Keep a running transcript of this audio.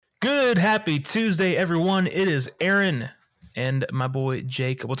Good, happy Tuesday, everyone. It is Aaron and my boy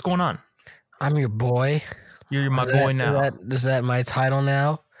Jake. What's going on? I'm your boy. You're my boy now. Is that my title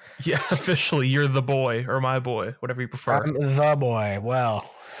now? Yeah, officially, you're the boy or my boy, whatever you prefer. I'm the boy. Well.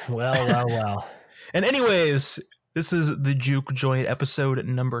 And anyways, this is the Juke Joint episode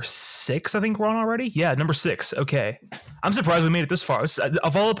number 6. I think we're on already. Yeah, number 6. Okay. I'm surprised we made it this far.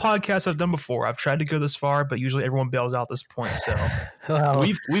 Of all the podcasts I've done before, I've tried to go this far, but usually everyone bails out at this point. So well,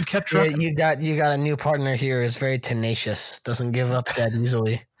 we've kept trucking. You got a new partner here. Is very tenacious. Doesn't give up that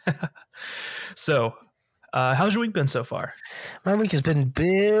easily. So, how's your week been so far? My week has been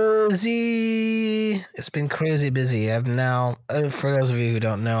busy. It's been crazy busy. I've now, for those of you who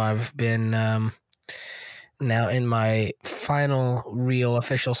don't know, I've been now in my final real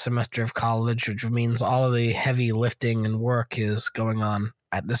official semester of college, which means all of the heavy lifting and work is going on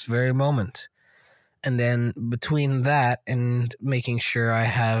at this very moment. And then between that and making sure I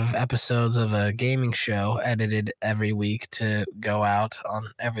have episodes of a gaming show edited every week to go out on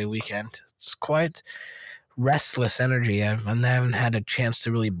every weekend, it's quite restless energy. I haven't had a chance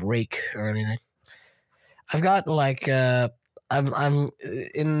to really break or anything. I've got I'm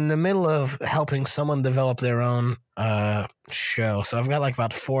in the middle of helping someone develop their own show, so I've got like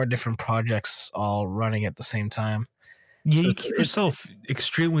about 4 different projects all running at the same time. Yeah, you keep yourself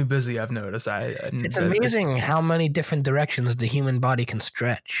extremely busy, I've noticed. It's amazing how many different directions the human body can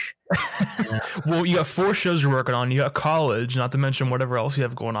stretch. Yeah. Well, you got 4 shows you're working on. You got college, not to mention whatever else you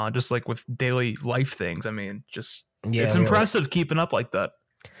have going on, just like with daily life things. I mean, it's impressive keeping up like that.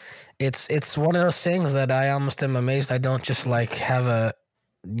 It's one of those things that I almost am amazed I don't just like have a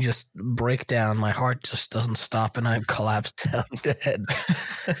break down. My heart just doesn't stop and I collapse down dead.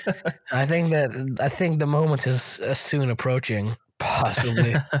 I think the moment is soon approaching,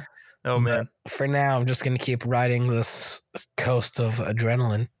 possibly. Oh man! But for now, I'm just going to keep riding this coast of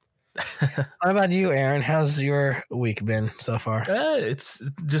adrenaline. How about you, Aaron? How's your week been so far? It's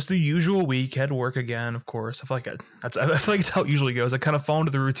just the usual week. Had to work again, of course. I feel like it's how it usually goes. I kind of fall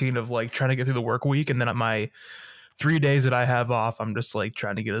into the routine of like trying to get through the work week, and then at my 3 days that I have off, I'm just like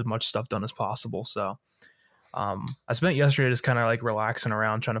trying to get as much stuff done as possible. So, I spent yesterday just kind of like relaxing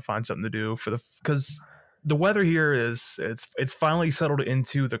around, trying to find something to do because the weather here it's finally settled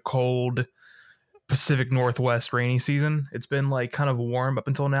into the cold Pacific Northwest rainy season. It's been like kind of warm up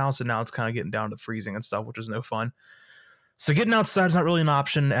until now, so now it's kind of getting down to freezing and stuff, which is no fun. So getting outside is not really an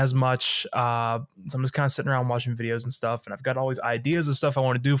option as much. So I'm just kind of sitting around watching videos and stuff, and I've got all these ideas of stuff I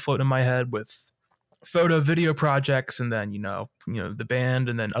want to do floating in my head with photo video projects, and then you know the band,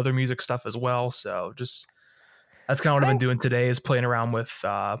 and then other music stuff as well. So just that's kind of what I've been doing today, is playing around with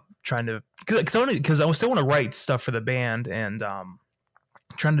trying to because I still want to write stuff for the band, and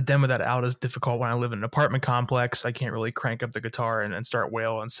trying to demo that out is difficult when I live in an apartment complex. I can't really crank up the guitar and start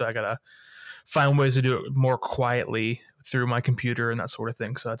wailing, so I gotta find ways to do it more quietly through my computer and that sort of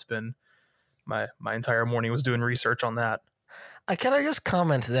thing. So that's been my entire morning was doing research on that. Can I just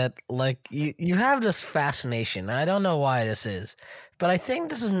comment that like you have this fascination. I don't know why this is, but I think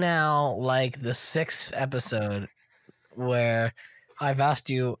this is now like the 6th episode where I've asked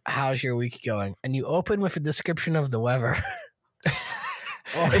you, how's your week going? And you open with a description of the weather.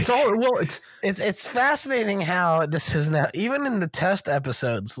 It's fascinating how this is now, even in the test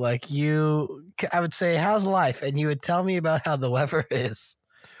episodes, like I would say, how's life? And you would tell me about how the weather is.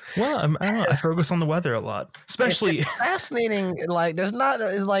 Well, I don't know. I focus on the weather a lot, especially. It's fascinating. Like, there's not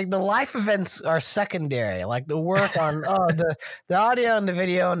like the life events are secondary. Like the work on the audio and the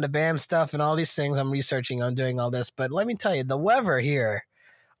video and the band stuff and all these things I'm researching. I'm doing all this, but let me tell you, the weather here.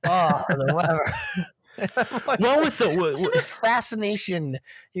 Oh, the weather. With this fascination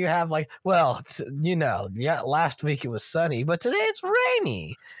you have, like, well, it's, last week it was sunny, but today it's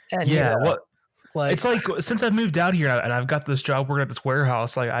rainy. And it's like since I've moved out here and I've got this job working at this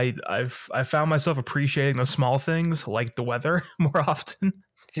warehouse, like I've found myself appreciating the small things like the weather more often.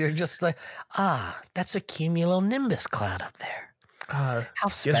 You're just like, that's a cumulonimbus cloud up there. How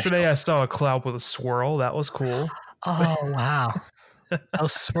special. Yesterday I saw a cloud with a swirl. That was cool. Oh wow,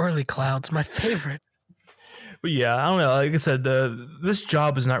 those swirly clouds, my favorite. But yeah, I don't know. Like I said, this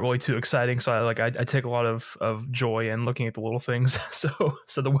job is not really too exciting, so I take a lot of joy in looking at the little things. So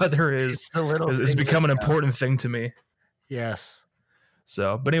the weather is become an important thing to me. Yes.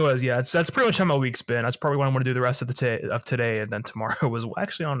 So, but anyways, yeah, that's pretty much how my week's been. That's probably what I'm going to do the rest of today, and then tomorrow was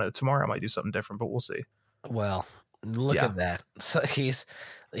actually I don't know. Tomorrow I might do something different, but we'll see. Well, look at that. So he's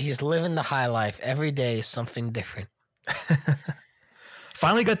living the high life. Every day is something different.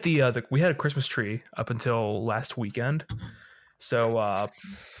 Finally got we had a Christmas tree up until last weekend. So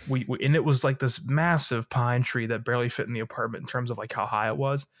we and it was like this massive pine tree that barely fit in the apartment in terms of like how high it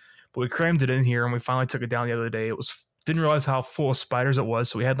was. but we crammed it in here and we finally took it down the other day. Didn't realize how full of spiders it was.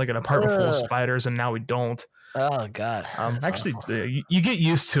 So we had like an apartment full of spiders, and now we don't. Oh God. Actually, you get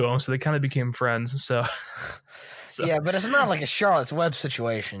used to them, so they kind of became friends. So yeah, but it's not like a Charlotte's Web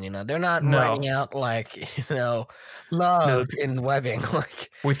situation, They're not writing out like, love in webbing.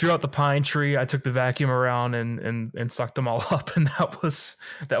 Like we threw out the pine tree. I took the vacuum around and sucked them all up, and that was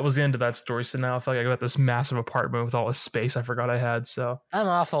the end of that story. So now I feel like I got this massive apartment with all this space I forgot I had. So I'm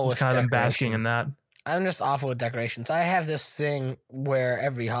awful with kind of basking in that. I'm just awful with decorations. I have this thing where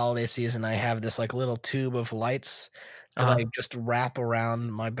every holiday season I have this like little tube of lights that I just wrap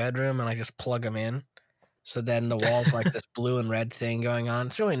around my bedroom and I just plug them in. So then the wall's like this blue and red thing going on.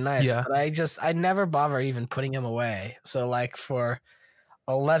 It's really nice, but I never bother even putting them away. So like for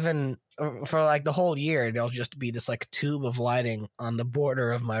like the whole year, there'll just be this like tube of lighting on the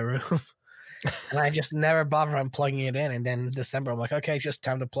border of my room. And I just never bother unplugging it in. And then December, I'm like, okay, just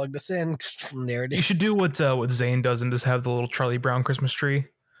time to plug this in. There it is. You should do what Zane does and just have the little Charlie Brown Christmas tree.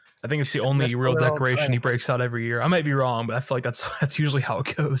 I think it's the only real decoration he breaks out every year. I might be wrong, but I feel like that's usually how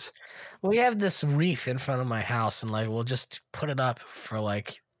it goes. We have this wreath in front of my house, and like we'll just put it up for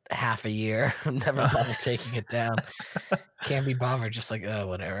like half a year. Never bother taking it down. Can't be bothered. Just like, oh,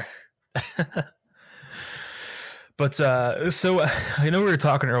 whatever. But so I know we were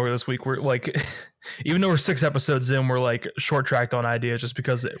talking earlier this week. We're like, even though we're 6 episodes in, we're like short tracked on ideas just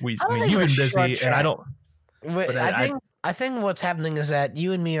because you've been busy, and I don't. But I think what's happening is that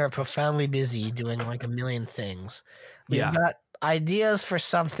you and me are profoundly busy doing like a million things. We've got ideas for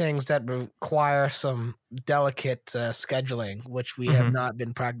some things that require some delicate scheduling, which we have not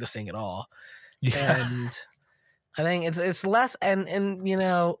been practicing at all. Yeah. And I think it's less, and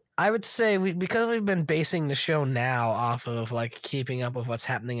I would say because we've been basing the show now off of like keeping up with what's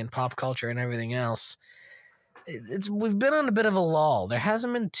happening in pop culture and everything else. We've been on a bit of a lull. There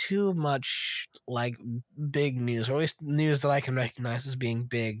hasn't been too much like big news, or at least news that I can recognize as being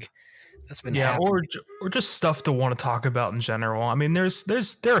big. That's been happening. or just stuff to want to talk about in general. I mean, there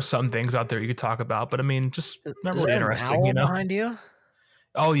are some things out there you could talk about, but I mean, just not really interesting. An owl behind you?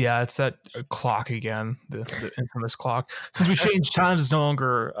 Oh yeah, it's that clock again, the infamous clock. Since we changed times, it's no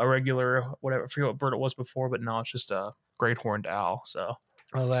longer a regular whatever. I forget what bird it was before, but now it's just a great horned owl. So.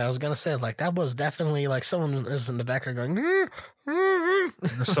 I was gonna say like that was definitely like someone is in the background going.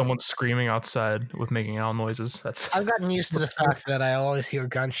 There's someone screaming outside with making owl noises. I've gotten used to the fact that I always hear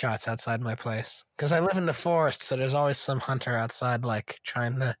gunshots outside my place because I live in the forest, so there's always some hunter outside like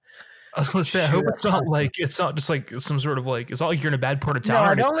trying to. I was going to say, I hope it's not just like some sort of like, it's not like you're in a bad part of town.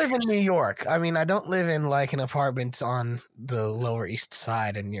 No, I don't live in New York. I mean, I don't live in like an apartment on the Lower East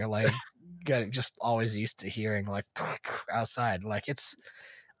Side, and you're like, just always used to hearing like outside. Like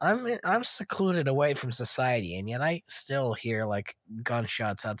I'm secluded away from society, and yet I still hear like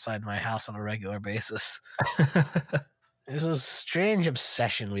gunshots outside my house on a regular basis. There's a strange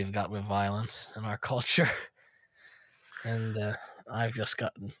obsession we've got with violence in our culture. And I've just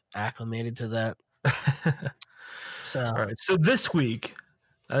gotten acclimated to that. All right. So this week,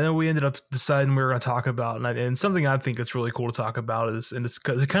 I know we ended up deciding we were going to talk about, and something I think it's really cool to talk about is, and it's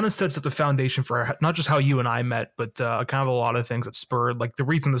because it kind of sets up the foundation for not just how you and I met, but kind of a lot of things that spurred. Like the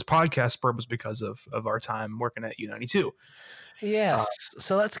reason this podcast spurred was because of our time working at U92. Yes.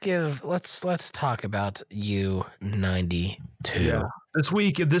 So let's talk about U92. Yeah.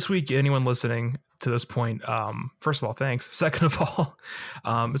 This week, anyone listening to this point, first of all, thanks. Second of all,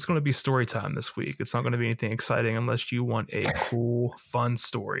 it's going to be story time this week. It's not going to be anything exciting unless you want a cool, fun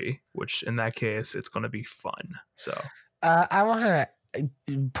story, which in that case, it's going to be fun. So I want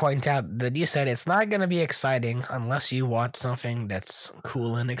to point out that you said it's not going to be exciting unless you want something that's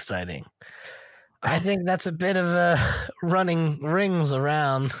cool and exciting. I think that's a bit of a running rings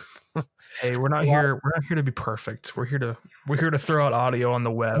around. Hey, we're not here to be perfect. We're here to throw out audio on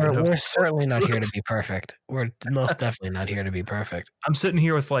the web. We're certainly not here to be perfect. We're most definitely not here to be perfect. I'm sitting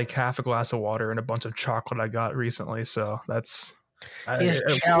here with like half a glass of water and a bunch of chocolate I got recently, so that's he's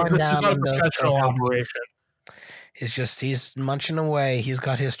chowing down on those operation. He's munching away. He's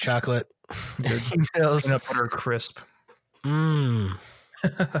got his chocolate. Peanut butter crisp. Mmm.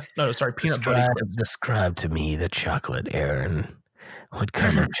 No, sorry, peanut butter. Describe to me the chocolate, Aaron. What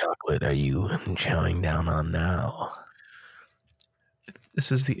kind of chocolate are you chowing down on now?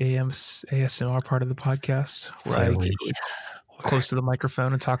 This is the ASMR part of the podcast where I get close to the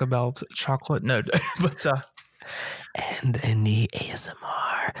microphone and talk about chocolate. No, but and in the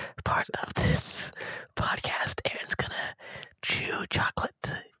ASMR part of this podcast, Aaron's gonna chew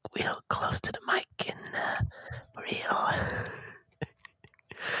chocolate real close to the mic in real.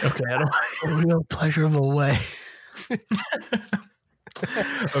 Okay, I don't a real pleasurable way.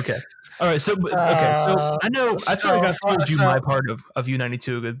 Okay. All right. So okay. So I know I feel like I've told you my part of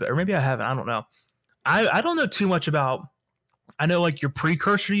U92, or maybe I haven't. I don't know. I don't know too much about. I know like your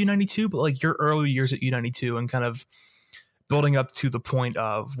precursor to U92, but like your early years at U92 and kind of building up to the point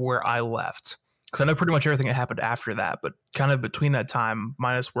of where I left. Because I know pretty much everything that happened after that, but kind of between that time,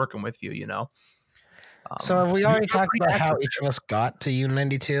 minus working with you, you know. So have we already talked about how each of us got to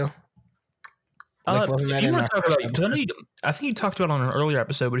U92? Like, if you want to talk about, because I think you talked about it on an earlier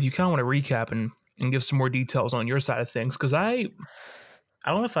episode, but if you kind of want to recap and give some more details on your side of things, because I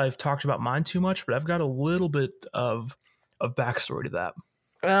don't know if I've talked about mine too much, but I've got a little bit of backstory to that.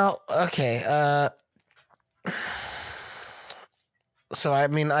 Well, okay. So I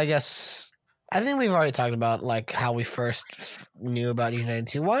mean, I guess I think we've already talked about like how we first knew about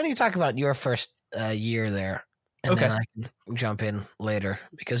U92. Why don't you talk about your first year there? And then I can jump in later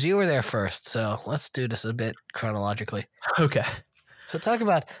because you were there first. So let's do this a bit chronologically. Okay. So talk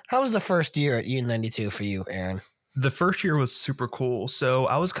about how was the first year at U92 for you, Aaron? The first year was super cool. So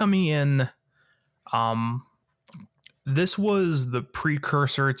I was coming in. This was the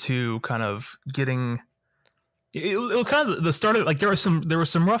precursor to kind of getting. It was kind of the start of like there were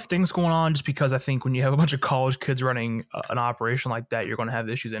some rough things going on just because I think when you have a bunch of college kids running an operation like that, you're going to have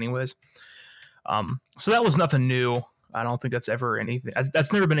issues anyways. So that was nothing new. I don't think that's ever anything.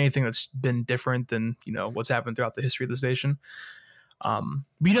 That's never been anything that's been different than, you know, what's happened throughout the history of the station. But,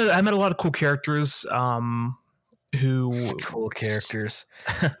 you know, I met a lot of cool characters. Who cool characters?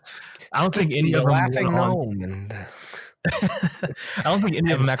 I don't think any of them laughing gnome and. I don't think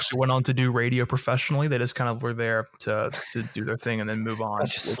any of them actually went on to do radio professionally. They just kind of were there to do their thing and then move on.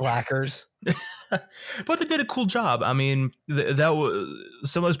 Bunch of slackers. But they did a cool job. I mean, that was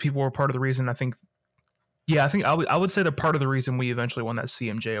some of those people were part of the reason. I think I would say they're part of the reason we eventually won that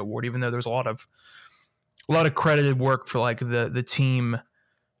CMJ award. Even though there's a lot of credited work for like the team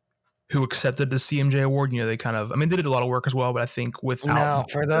who accepted the CMJ award. You know, they did a lot of work as well. But I think without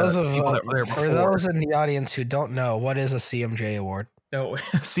for those in the audience who don't know, what is a CMJ award? No,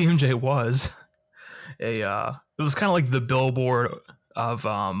 CMJ was it was kind of like the Billboard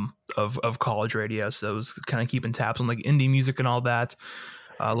of college radio. So it was kind of keeping tabs on like indie music and all that.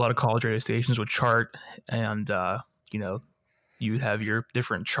 A lot of college radio stations would chart, and you know, you'd have your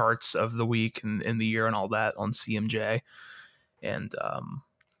different charts of the week and in the year and all that on CMJ. And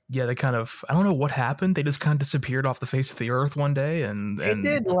yeah, they kind of, I don't know what happened. They just kind of disappeared off the face of the earth one day. And they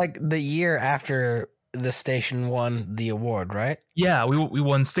did like the year after the station won the award, right? Yeah, we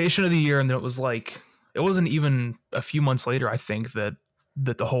won Station of the Year. And then it was like, it wasn't even a few months later, I think, that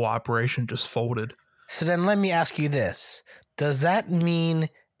the whole operation just folded. So then let me ask you this. Does that mean,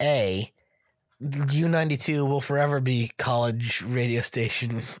 A, U92 will forever be college radio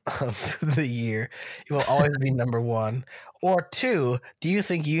station of the year? It will always be number one. Or two, do you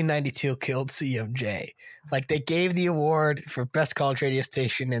think U92 killed CMJ? Like they gave the award for best college radio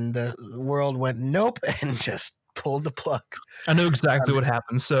station and the world went nope and just pulled the plug. I know exactly what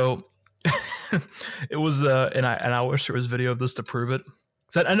happened. So it was, and I wish there was video of this to prove it.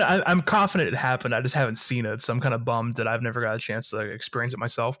 So I'm confident it happened. I just haven't seen it. So I'm kind of bummed that I've never got a chance to experience it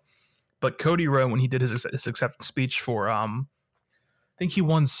myself. But Cody Rowe, when he did his acceptance speech for, I think he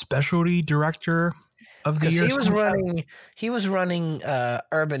won specialty director of the year. He was running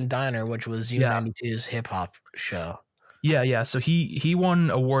Urban Diner, which was U92's hip hop show. Yeah. So he won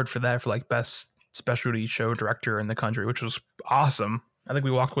an award for that, for like best specialty show director in the country, which was awesome. I think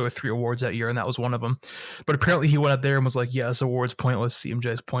we walked away with 3 awards that year, and that was one of them. But apparently he went out there and was like, yeah, this award's pointless. CMJ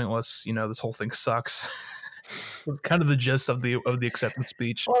is pointless. You know, this whole thing sucks. It was kind of the gist of the acceptance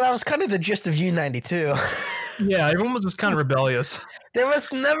speech. Well, that was kind of the gist of U92. Yeah, everyone was just kind of rebellious. There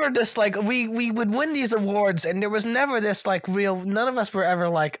was never this like we would win these awards, and there was never this like real. None of us were ever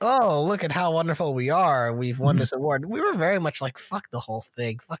like, oh, look at how wonderful we are. We've won this award. We were very much like, fuck the whole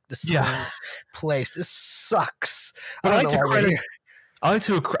thing. Fuck this place. This sucks. I like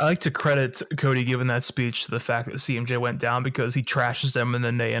to credit Cody giving that speech to the fact that CMJ went down, because he trashes them and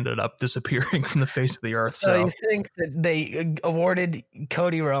then they ended up disappearing from the face of the earth. So you think that they awarded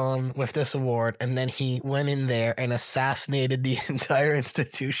Cody Rowan with this award, and then he went in there and assassinated the entire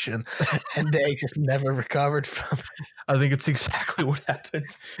institution, and they just never recovered from it? I think it's exactly what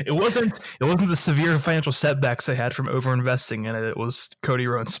happened. It wasn't the severe financial setbacks they had from overinvesting in it. It was Cody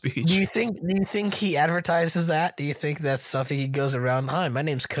Rowan's speech. Do you think he advertises that? Do you think that's something he goes around? Hi, my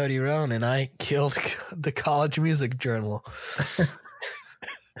name's Cody Rowan, and I killed the College Music Journal.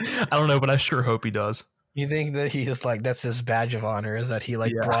 I don't know, but I sure hope he does. You think that he is like, that's his badge of honor, is that he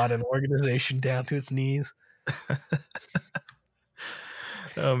brought an organization down to its knees?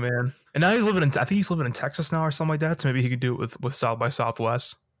 Oh man. And now I think he's living in Texas now or something like that. So maybe he could do it with South by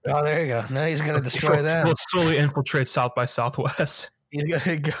Southwest. Oh, there you go. Now he's going to destroy them. He'll slowly infiltrate South by Southwest.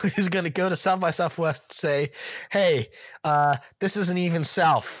 He's gonna go to South by Southwest, say, "Hey, this isn't even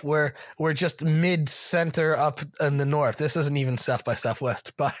South. We're just mid-center up in the north. This isn't even South by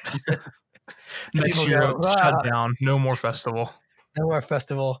Southwest." But next year, shut down. No more festival. No more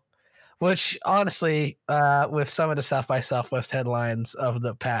festival. Which, honestly, with some of the South by Southwest headlines of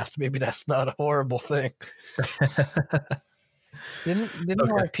the past, maybe that's not a horrible thing. Didn't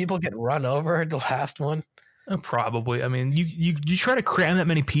like people get run over the last one? Probably. I mean, you try to cram that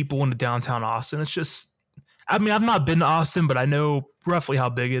many people into downtown Austin. It's just, I mean, I've not been to Austin, but I know roughly how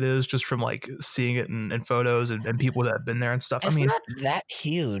big it is just from like seeing it in photos and people that have been there and stuff. It's I mean, not that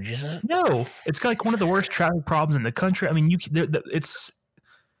huge, is it? No, it's like one of the worst traffic problems in the country. I mean, it's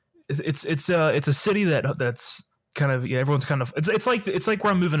a city that's kind of, everyone's kind of, it's like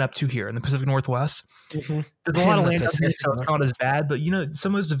where I'm moving up to here in the Pacific Northwest. Mm-hmm. There's a lot of land up there, so it's not as bad. But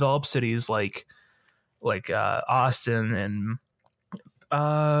some of those developed cities like Austin and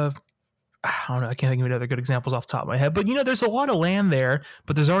I don't know, I can't think of any other good examples off the top of my head. But there's a lot of land there,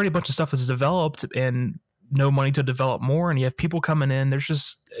 but there's already a bunch of stuff that's developed and no money to develop more. And you have people coming in. There's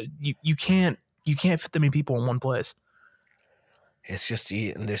just you can't fit that many people in one place. It's just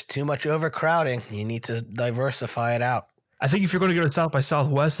there's too much overcrowding. You need to diversify it out. I think if you're going to go to South by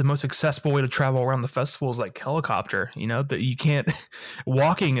Southwest, the most accessible way to travel around the festival is like helicopter. That you can't.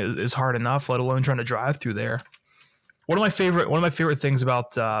 Walking is hard enough, let alone trying to drive through there. One of my favorite things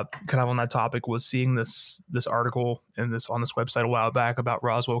about kind of on that topic was seeing this article on this website a while back about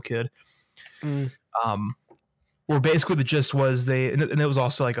Roswell Kid. Where basically the gist was and it was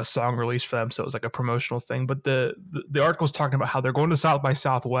also like a song release for them, so it was like a promotional thing. But the article was talking about how they're going to South by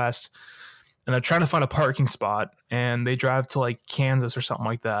Southwest. And they're trying to find a parking spot, and they drive to like Kansas or something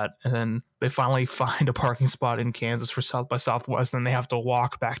like that. And then they finally find a parking spot in Kansas for South by Southwest. And then they have to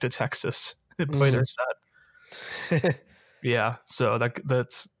walk back to Texas and play their set. Yeah. So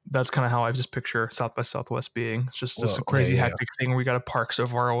that's kind of how I just picture South by Southwest being. It's just a crazy hectic thing where you got to park so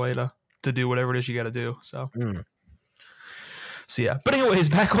far away to do whatever it is you got to do. So, So yeah. But anyways,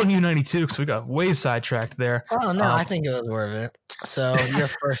 back on U92, because we got way sidetracked there. Oh no, I think it was worth it. So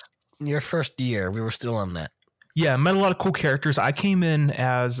your first year, we were still on that. Yeah, met a lot of cool characters. I came in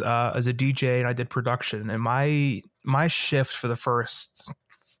as a DJ and I did production. And my shift for the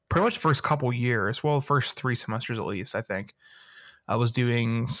pretty much first couple years, well, first 3 semesters at least, I think, I was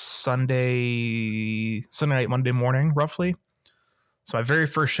doing Sunday night, Monday morning, roughly. So my very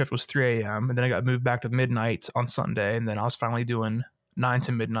first shift was 3 a.m. and then I got moved back to midnight on Sunday, and then I was finally doing 9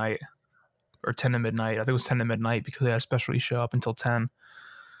 to midnight or 10 to midnight. I think it was 10 to midnight because they had a specialty show up until 10.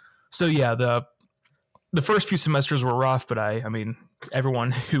 So yeah, the first few semesters were rough, but I mean,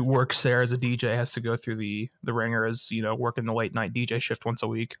 everyone who works there as a DJ has to go through the ringer as, working the late night DJ shift once a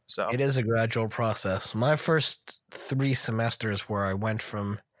week. So it is a gradual process. My first 3 semesters where I went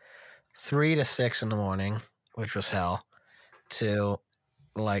from 3 to 6 in the morning, which was hell, to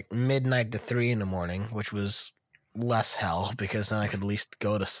like midnight to 3 in the morning, which was less hell because then I could at least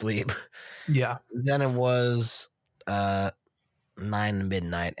go to sleep. Yeah. Then it was 9 to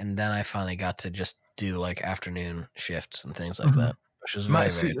midnight, and then I finally got to just do like afternoon shifts and things like that, which was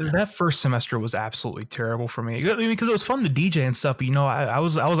that first semester was absolutely terrible for me. I mean, because it was fun to DJ and stuff, but I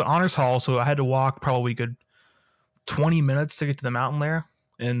was at honors hall, so I had to walk probably a good 20 minutes to get to the mountain there,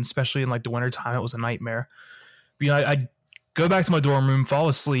 and especially in like the winter time, it was a nightmare. But, I'd go back to my dorm room, fall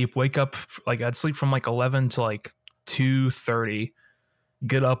asleep, wake up, like I'd sleep from like 11 to like 2:30,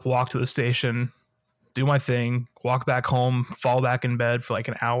 get up, walk to the station, do my thing, walk back home, fall back in bed for like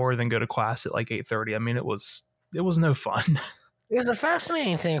an hour, then go to class at like 8:30. I mean, it was no fun. It was a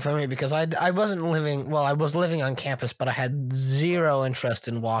fascinating thing for me because I wasn't living, I was living on campus, but I had zero interest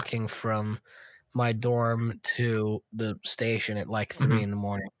in walking from my dorm to the station at like 3 in the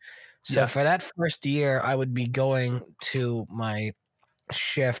morning. So for that first year, I would be going to my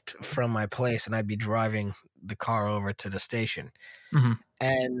shift from my place and I'd be driving the car over to the station.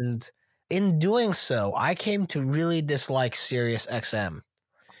 And in doing so, I came to really dislike Sirius XM.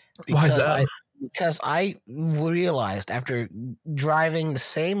 Why is that? Because I realized after driving the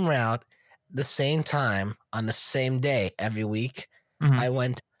same route, the same time, on the same day every week, I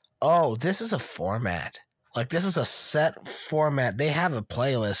went, oh, this is a format. Like, this is a set format. They have a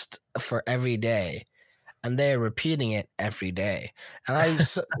playlist for every day, and they're repeating it every day. And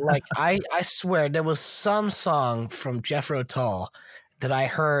I swear there was some song from Jethro Tull that I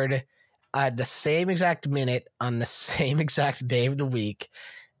heard at the same exact minute on the same exact day of the week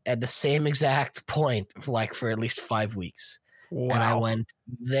at the same exact point, like for at least 5 weeks. Wow. And I went,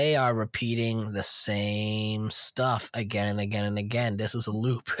 they are repeating the same stuff again and again and again. This is a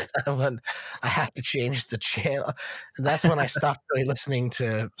loop. I went, I have to change the channel. And that's when I stopped really listening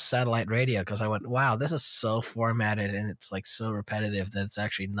to satellite radio, because I went, wow, this is so formatted and it's like so repetitive that it's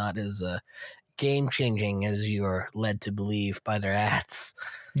actually not as game changing as you're led to believe by their ads.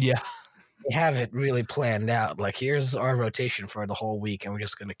 Yeah. They have it really planned out. Like, here's our rotation for the whole week, and we're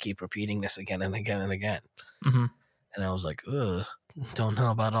just going to keep repeating this again and again and again. Mm-hmm. And I was like, ugh, don't know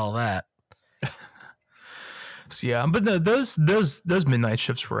about all that. So yeah, but those midnight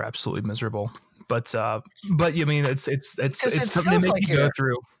shifts were absolutely miserable. But I mean, it's something they make you go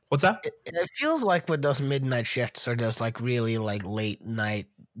through. What's that? It feels like with those midnight shifts or those like really like late night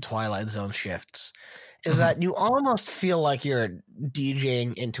Twilight Zone shifts, is that you almost feel like you're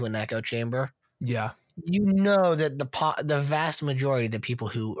DJing into an echo chamber. Yeah. You know that the vast majority of the people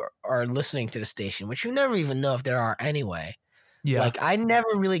who are listening to the station, which you never even know if there are anyway. Yeah. Like, I never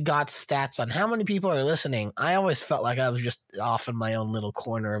really got stats on how many people are listening. I always felt like I was just off in my own little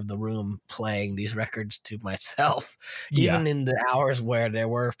corner of the room playing these records to myself. Yeah. Even in the hours where there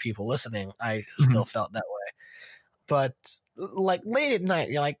were people listening, I still felt that way. But like late at night,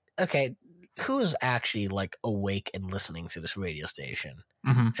 you're like, okay, who is actually like awake and listening to this radio station?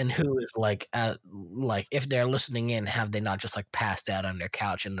 And who is like if they're listening in, have they not just like passed out on their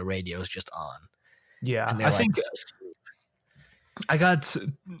couch and the radio is just on? Yeah, and I think I got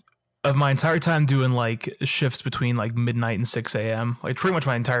of my entire time doing like shifts between like midnight and 6 a.m. Like pretty much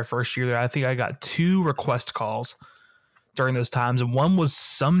my entire first year there. I think I got 2 request calls during those times, and one was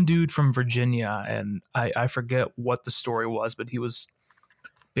some dude from Virginia, and I forget what the story was, but he was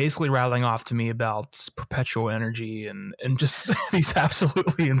basically rattling off to me about perpetual energy and just these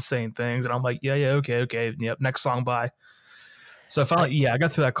absolutely insane things. And I'm like, yeah, okay. Yep. Next song, bye. So finally, I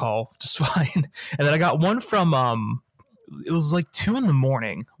got through that call just fine. And then I got one from, it was like 2 a.m.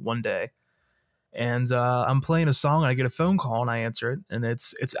 one day. And I'm playing a song and I get a phone call and I answer it. And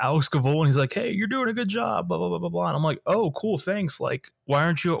it's Alex Gavul. And he's like, hey, you're doing a good job, blah, blah, blah, blah, blah. And I'm like, oh, cool. Thanks. Like, why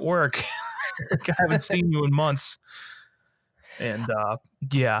aren't you at work? I haven't seen you in months. And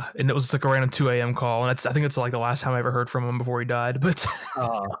and it was like a random 2 a.m. call, and I think it's like the last time I ever heard from him before he died. But,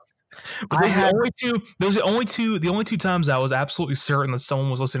 those are the only two times I was absolutely certain that someone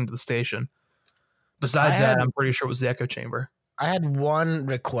was listening to the station. Besides that, I'm pretty sure it was the echo chamber. I had one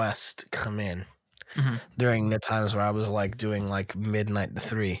request come in during the times where I was like doing like midnight to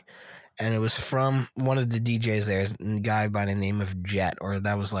 3, and it was from one of the DJs there, a guy by the name of Jet, or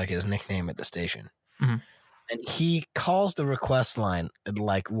that was like his nickname at the station. And he calls the request line at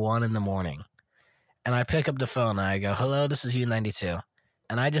like 1 a.m. And I pick up the phone and I go, hello, this is U92.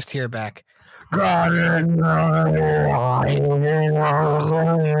 And I just hear back, it's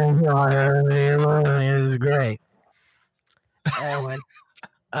great. And I went,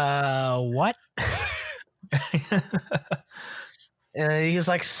 what? And he was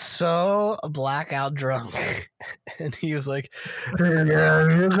like so blackout drunk. And he was like, you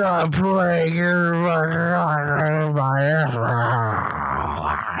gotta play your and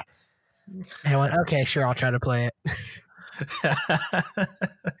I went, okay, sure, I'll try to play it.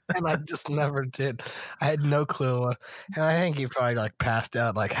 And I just never did. I had no clue. And I think he probably like passed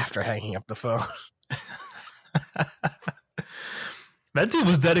out like after hanging up the phone. That dude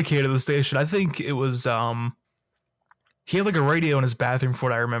was dedicated to the station. I think it was he had like a radio in his bathroom, from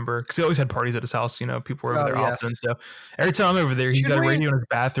what I remember, because he always had parties at his house. You know, people were over there often. So every time I'm over there, he's got a radio in his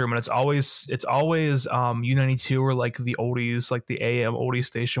bathroom, and it's always U92 or like the oldies, like the AM oldies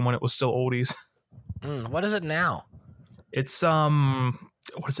station when it was still oldies. What is it now? It's what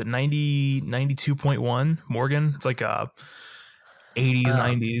is it, 92.1 Morgan? It's like a 80s,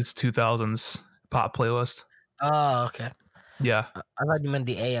 90s, 2000s pop playlist. Oh, okay. Yeah. I thought you meant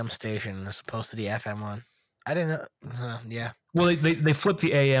the AM station as opposed to the FM one. I didn't know. Yeah. Well, they flipped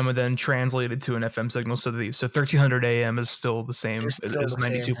the AM and then translated to an FM signal. So 1300 AM is still the same as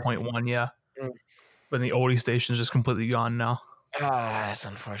 92.1. Yeah. But the oldie station is just completely gone now. Oh, that's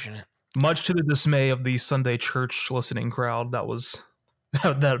unfortunate. Much to the dismay of the Sunday church listening crowd. That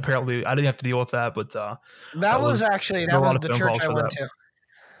apparently I didn't have to deal with that, but that was the church I went to.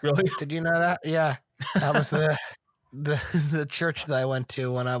 Really? Did you know that? Yeah. That was the church that I went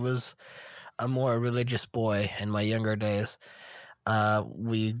to when I was a more religious boy in my younger days.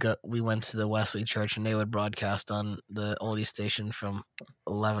 We went to the Wesley Church, and they would broadcast on the oldie station from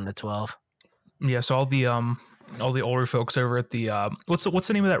 11 to 12. Yeah, so all the older folks over at the what's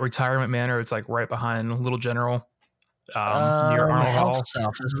the name of that retirement manor? It's like right behind Little General, near Arnold Hall,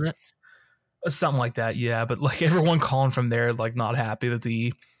 South, isn't it? Something like that. Yeah, but like everyone calling from there, like not happy that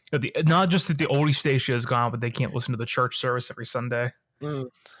the Not just that the oldie station is gone, but they can't listen to the church service every Sunday.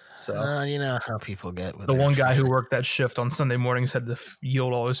 So you know how people get with the one guy who church. worked that shift on Sunday mornings had to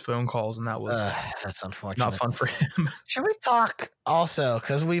yield all his phone calls, and that was that's unfortunate. not fun for him. Should we talk also,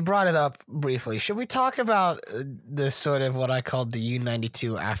 because we brought it up briefly, should we talk about this sort of what I called the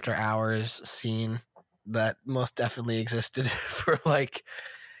U92 after hours scene that most definitely existed for like,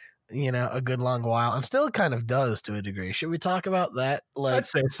 you know, a good long while and still kind of does to a degree? Should we talk about that? Like, I'd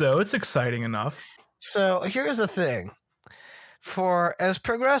say so. It's exciting enough. So here's the thing. For as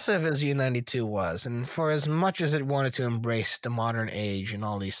progressive as U92 was, and for as much as it wanted to embrace the modern age and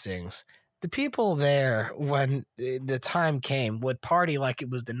all these things, the people there, when the time came, would party like it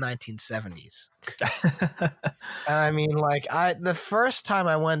was the 1970s. I mean, like, the first time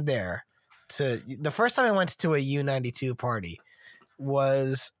I went to a U92 party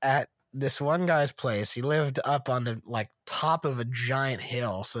was at this one guy's place. He lived up on the like top of a giant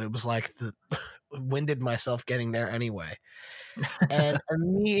hill, so it was like winded myself getting there anyway. And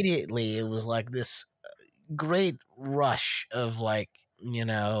immediately it was like this great rush of like, you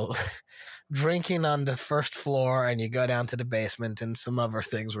know, drinking on the first floor, and you go down to the basement and some other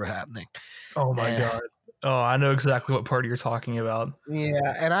things were happening. Oh my God. Oh, I know exactly what party you're talking about.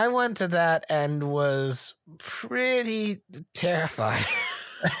 Yeah, and I went to that and was pretty terrified.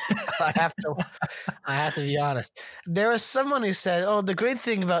 I have to be honest. There was someone who said, "Oh, the great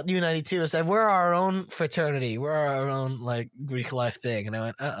thing about U92 is that we're our own fraternity. We're our own like Greek life thing." And I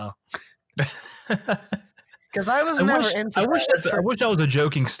went, "Uh oh," because I was never into. I wish that was a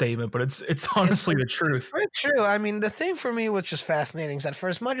joking statement, but it's honestly the truth. Very true. I mean, the thing for me, which is fascinating, is that for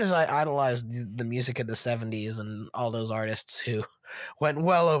as much as I idolized the music of the '70s and all those artists who went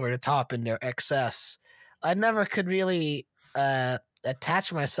well over the top in their excess, I never could really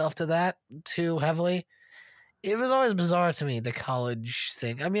attach myself to that too heavily. It was always bizarre to me, the college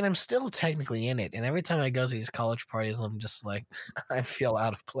thing. I mean, I'm still technically in it, and every time I go to these college parties, I'm just like, I feel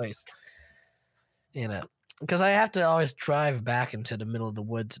out of place, you know, because I have to always drive back into the middle of the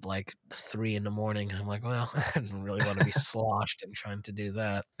woods at like 3 a.m. I'm like, well, I didn't really want to be sloshed in trying to do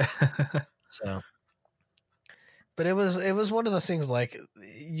that. So, but it was one of those things like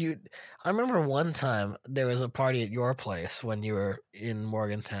I remember one time there was a party at your place when you were in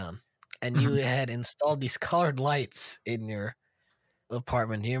Morgantown, and you had installed these colored lights in your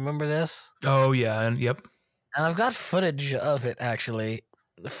apartment. Do you remember this? Oh yeah, and yep. And I've got footage of it actually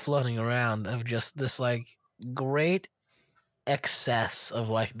floating around of just this like great excess of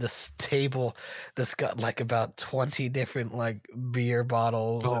like this table that's got like about 20 different like beer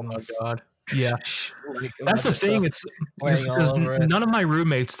bottles. Oh and my God. Yeah, like, that's the thing. It's none of my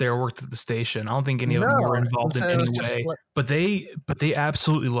roommates there worked at the station. I don't think any of them were involved in any way. Like, but they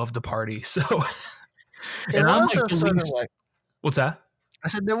absolutely loved the party. So, and I'm like, sort of like, what's that? I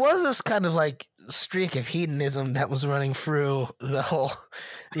said there was this kind of like streak of hedonism that was running through the whole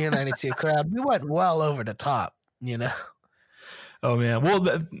U92 crowd. We went well over the top, you know. Oh man, well.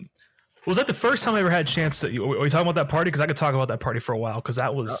 Was that the first time I ever had a chance to? Were we talking about that party? Because I could talk about that party for a while. Because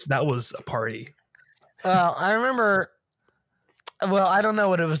that was a party. I remember. Well, I don't know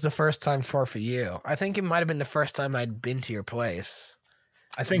what it was the first time for you. I think it might have been the first time I'd been to your place.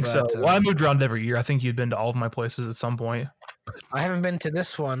 I think so. Well, I moved around every year. I think you'd been to all of my places at some point. I haven't been to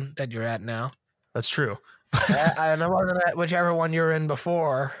this one that you're at now. That's true. I know wasn't at whichever one you were in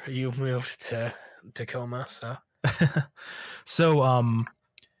before you moved to Tacoma. So,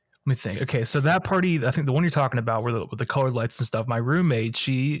 let me think. Okay, so that party, I think the one you're talking about, with the colored lights and stuff. My roommate,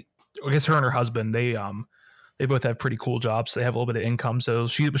 I guess her and her husband, they both have pretty cool jobs. So they have a little bit of income. So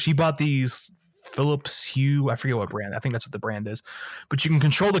she bought these Philips Hue. I forget what brand. I think that's what the brand is. But you can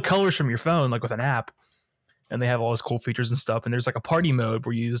control the colors from your phone, like with an app, and they have all those cool features and stuff. And there's like a party mode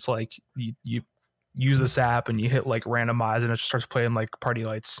where you just like you use this app and you hit like randomize, and it just starts playing like party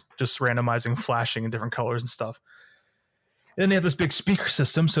lights, just randomizing, flashing in different colors and stuff. And then they have this big speaker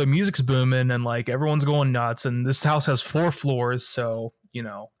system, so music's booming and like everyone's going nuts. And this house has 4 floors, so you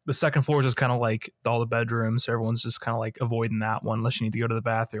know the second floor is just kind of like all the bedrooms. So everyone's just kind of like avoiding that one unless you need to go to the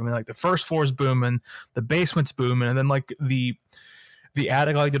bathroom. And like the first floor is booming, the basement's booming, and then like the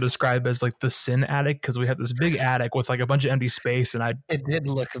attic I like to describe as like the sin attic, because we have this big attic with like a bunch of empty space. And it did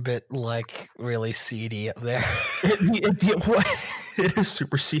look a bit like really seedy up there. It is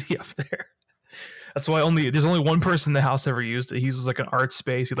super seedy up there. That's why there's only one person in the house ever used it. He uses like an art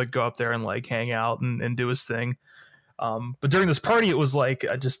space. He'd like go up there and like hang out and do his thing. But during this party, it was like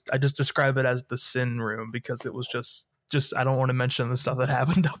I just describe it as the sin room, because it was just I don't want to mention the stuff that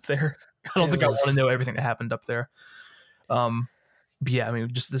happened up there. I don't think I want to know everything that happened up there. But yeah, I mean,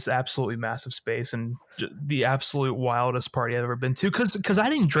 just this absolutely massive space and the absolute wildest party I've ever been to. Because I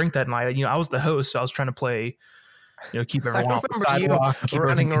didn't drink that night. You know, I was the host, so I was trying to play, keep I everyone off the remember you sidewalk, and keep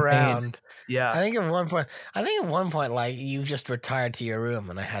everything running contained. around. Yeah. I think at one point, like you just retired to your room,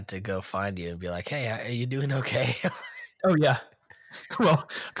 and I had to go find you and be like, "Hey, are you doing okay?" Oh yeah. Well,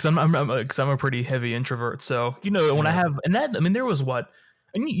 because I'm a pretty heavy introvert, so when I have there was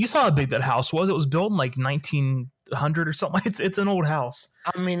and you saw how big that house was. It was built in like 1900 or something. It's an old house.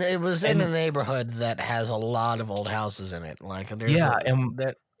 I mean, it was in a neighborhood that has a lot of old houses in it. Like there's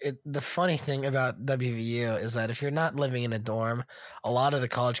the funny thing about WVU is that if you're not living in a dorm, a lot of the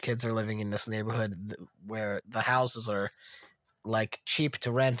college kids are living in this neighborhood where the houses are like cheap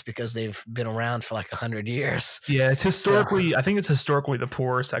to rent because they've been around for like 100 years. Yeah, it's historically, I think it's historically the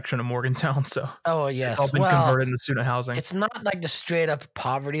poorer section of Morgantown. So yes, it's all been converted into student housing. It's not like the straight up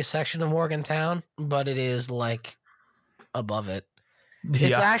poverty section of Morgantown, but it is like above it.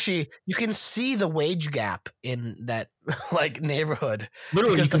 It's actually, you can see the wage gap in that like neighborhood.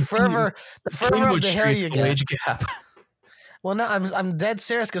 Literally, because the further up the hill you get, wage gap. Well, no, I'm dead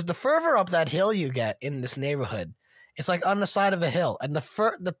serious because the further up that hill you get in this neighborhood, it's like on the side of a hill, and the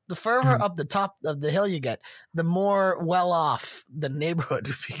further up the top of the hill you get, the more well off the neighborhood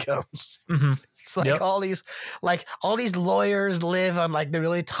becomes. Mm-hmm. It's like all these lawyers live on like the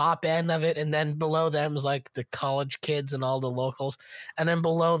really top end of it, and then below them is like the college kids and all the locals, and then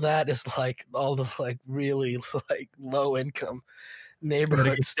below that is like all the like really like low income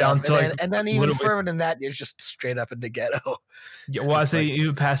neighborhood stuff, and then even further than that, you're just straight up in the ghetto. Yeah, well, I say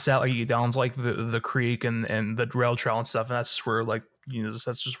you pass out, like you get down to like the creek and the rail trail and stuff, and that's just where like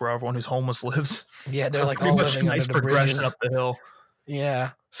that's just where everyone who's homeless lives. Yeah, they're like all living nice under the progression bridges up the hill.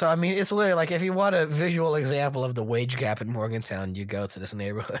 Yeah, so I mean, it's literally like if you want a visual example of the wage gap in Morgantown, you go to this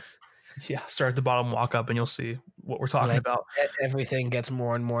neighborhood. Yeah, start at the bottom, walk up, and you'll see what we're talking about. Everything gets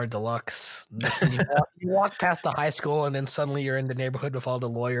more and more deluxe. You walk past the high school, and then suddenly you're in the neighborhood with all the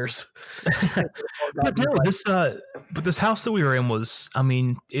lawyers. But no, this house that we were in was, I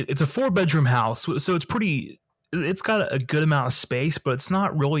mean, it's a 4-bedroom house, so it's pretty. It's got a good amount of space, but it's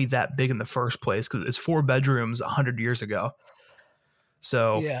not really that big in the first place because it's 4 bedrooms 100 years ago.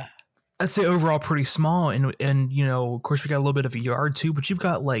 So yeah, I'd say overall pretty small, and of course we got a little bit of a yard too, but you've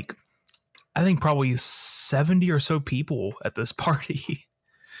got like, I think probably 70 or so people at this party.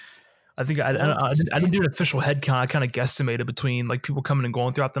 I think I didn't do an official head count. I kind of guesstimated between like people coming and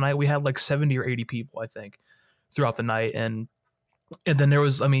going throughout the night. We had like 70 or 80 people, I think, throughout the night. And then there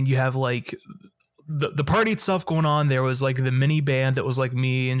was, I mean, you have like the party itself going on. There was like the mini band that was like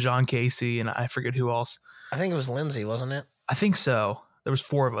me and John Casey, and I forget who else. I think it was Lindsay, wasn't it? I think so. There was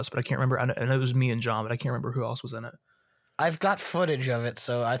 4 of us, but I can't remember. I know it was me and John, but I can't remember who else was in it. I've got footage of it,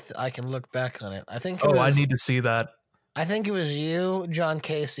 so I can look back on it. I think. I need to see that. I think it was you, John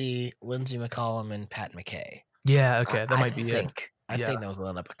Casey, Lindsay McCollum, and Pat McKay. Yeah, okay, that might be it. I think that was the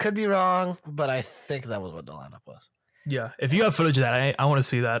lineup. I could be wrong, but I think that was what the lineup was. Yeah, if you have footage of that, I want to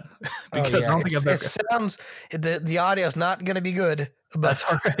see that because I don't think it sounds the audio is not going to be good. But that's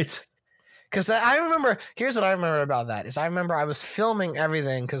all right. Because I remember, here's what I remember about that is I remember I was filming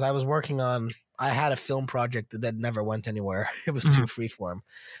everything because I was working on. I had a film project that never went anywhere. It was too freeform,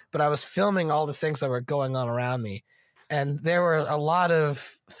 but I was filming all the things that were going on around me. And there were a lot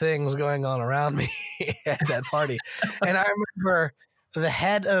of things going on around me at that party. And I remember the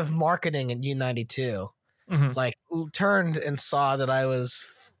head of marketing at U92 like turned and saw that I was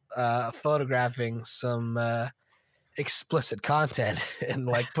photographing some explicit content and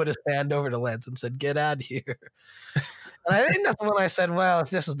like put his hand over the lens and said, "Get out of here." And I think that's when I said, well,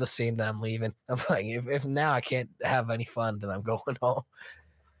 if this is the scene, then I'm leaving. I'm like, if now I can't have any fun, then I'm going home.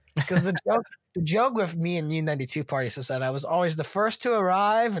 Because the joke with me and U92 parties is that I was always the first to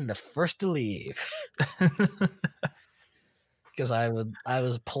arrive and the first to leave. Because I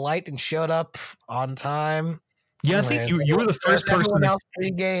was polite and showed up on time. Yeah, I think you were the first person. Everyone else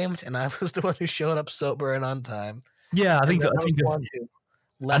pre-gamed, and I was the one who showed up sober and on time. Yeah, I think the one who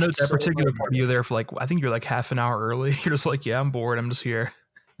I know that particular party you're there for like, I think you're like half an hour early. You're just like, yeah, I'm bored. I'm just here.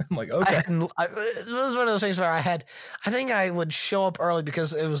 I'm like, okay. It was one of those things where I think I would show up early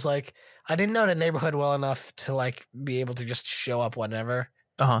because it was like, I didn't know the neighborhood well enough to like be able to just show up whenever.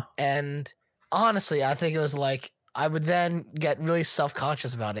 And honestly, I think it was like, I would then get really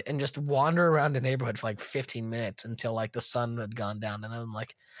self-conscious about it and just wander around the neighborhood for like 15 minutes until like the sun had gone down. And I'm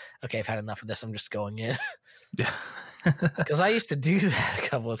like, okay, I've had enough of this. I'm just going in. Yeah. Because I used to do that a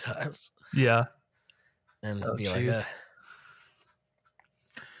couple of times. Yeah. And be like,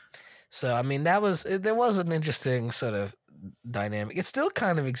 So, I mean, there was an interesting sort of dynamic. It still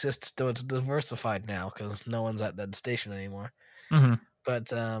kind of exists, though it's diversified now because no one's at that station anymore. Mm-hmm.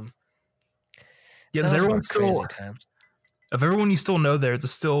 But Yeah, does those everyone were crazy still, times. of everyone you still know there, is it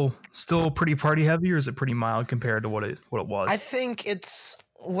still pretty party heavy, or is it pretty mild compared to what it was? I think it's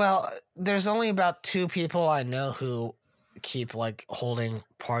there's only about 2 people I know who keep like holding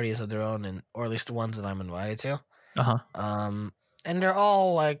parties of their own, and or at least the ones that I'm invited to. Uh-huh. And they're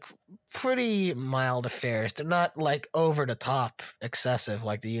all like pretty mild affairs. They're not like over the top excessive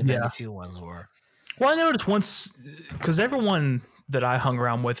like the U92 ones were. Well, I noticed once, because everyone that I hung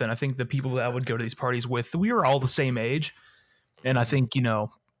around with, and I think the people that I would go to these parties with, we were all the same age. And I think,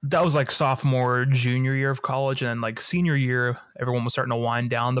 that was like sophomore, junior year of college. And then like senior year, everyone was starting to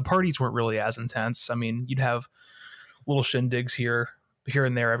wind down. The parties weren't really as intense. I mean, you'd have little shindigs here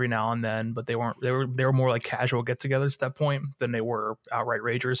and there every now and then, but they were more like casual get-togethers at that point than they were outright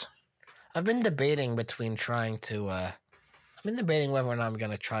ragers. I've been debating whether or not I'm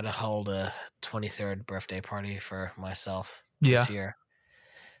going to try to hold a 23rd birthday party for myself this year.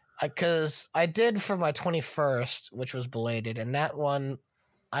 Because I did for my 21st, which was belated, and that one,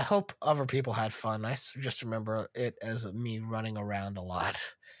 I hope other people had fun. I just remember it as me running around a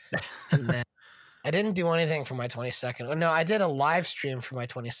lot. And then I didn't do anything for my 22nd. No, I did a live stream for my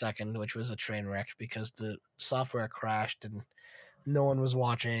 22nd, which was a train wreck because the software crashed and no one was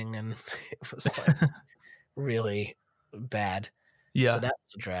watching, and it was like really bad. Yeah. So that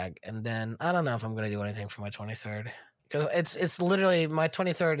was a drag. And then I don't know if I'm going to do anything for my 23rd. Because it's literally, my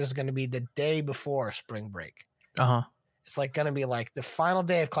 23rd is going to be the day before spring break. Uh-huh. It's like going to be like the final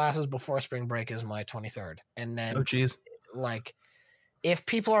day of classes before spring break is my 23rd. And then, oh, geez. Like, if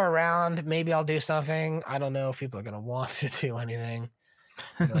people are around, maybe I'll do something. I don't know if people are going to want to do anything.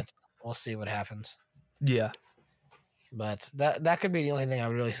 But we'll see what happens. Yeah. But that could be the only thing I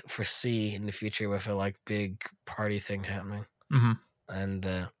really foresee in the future with a like big party thing happening. Mm-hmm. And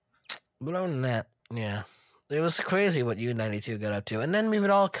but other than that, yeah. It was crazy what U92 got up to. And then we would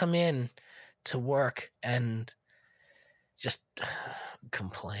all come in to work and just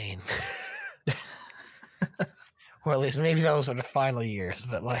complain. Or at least maybe those were the final years,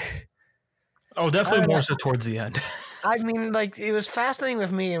 but like... Oh, definitely more so towards the end. I mean, like, it was fascinating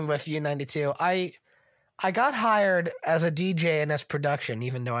with me and with U92. I got hired as a DJ and as production,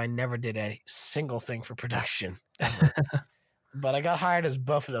 even though I never did a single thing for production. But I got hired as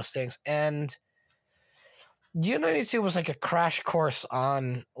both of those things. And... U92 was like a crash course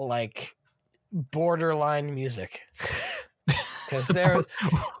on like borderline music. Because there were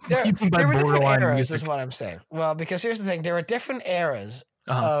different eras, music? Is what I'm saying. Well, because here's the thing: there were different eras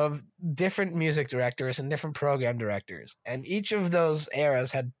of different music directors and different program directors, and each of those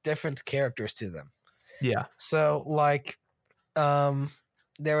eras had different characters to them. Yeah. So, like,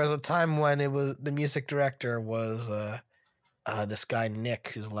 there was a time when the music director was this guy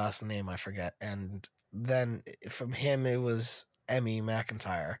Nick, whose last name I forget, and then from him it was Emmy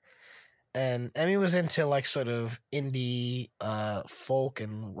McIntyre, and Emmy was into like sort of indie folk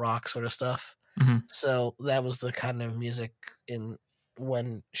and rock sort of stuff. Mm-hmm. So that was the kind of music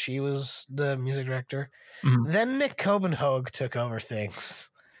when she was the music director. Mm-hmm. Then Nick Copenhague took over things,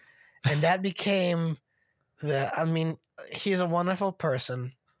 and that became he's a wonderful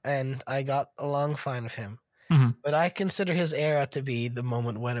person and I got along fine with him. Mm-hmm. But I consider his era to be the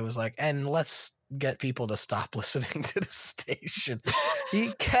moment when it was like, and let's get people to stop listening to the station.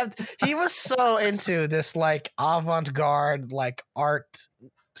 He was so into this like avant-garde like art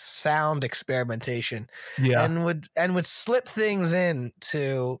sound experimentation, and would slip things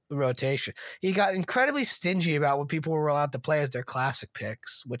into rotation. He got incredibly stingy about what people were allowed to play as their classic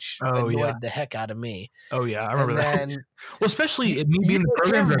picks, which annoyed the heck out of me. Oh yeah, I remember that. Well, especially me being the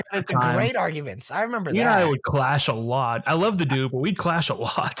program at the great arguments. I remember that. You and I would clash a lot. I love the dude, but we'd clash a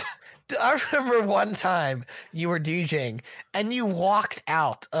lot. I remember one time you were DJing and you walked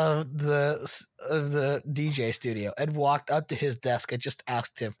out of the DJ studio and walked up to his desk and just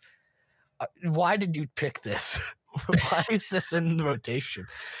asked him, "Why did you pick this? Why is this in rotation?"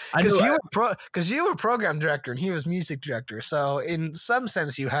 Because you were program director and he was music director, so in some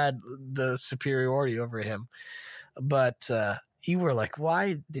sense you had the superiority over him. But you were like,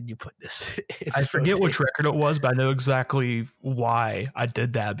 "Why did you put this?" I forget which record it was, but I know exactly why I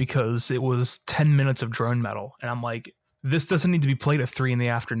did that, because it was 10 minutes of drone metal. And I'm like, this doesn't need to be played at 3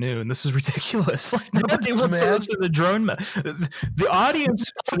 p.m. This is ridiculous. Like, nobody wants to listen to the drone metal. The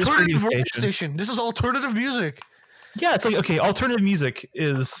audience for this radio station. This is alternative music. Yeah, it's like, okay, alternative music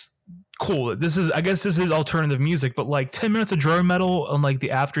is cool. I guess this is alternative music, but like 10 minutes of drone metal on like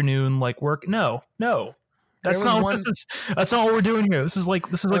the afternoon, like work. No. That's not what we're doing here. This is like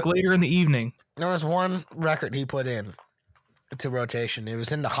later in the evening. There was one record he put in, to rotation. It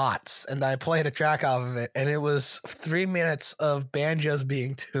was in the hots, and I played a track off of it, and it was 3 minutes of banjos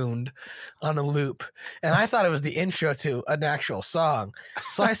being tuned on a loop. And I thought it was the intro to an actual song.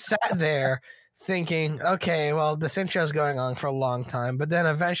 So I sat there thinking, okay, well, this intro is going on for a long time, but then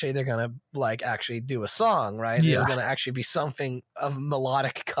eventually they're going to like actually do a song, right? Yeah. There's going to actually be something of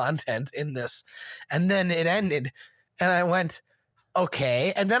melodic content in this. And then it ended, and I went,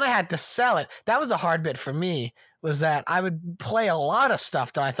 okay. And then I had to sell it. That was the hard bit for me, was that I would play a lot of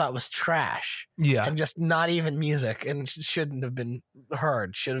stuff that I thought was trash. Yeah. And just not even music, and shouldn't have been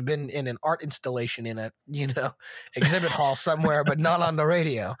heard. Should have been in an art installation in a, exhibit hall somewhere, but not on the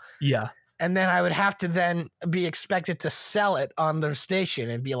radio. Yeah. And then I would have to then be expected to sell it on the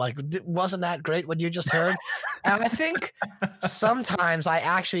station and be like, wasn't that great what you just heard? And I think sometimes I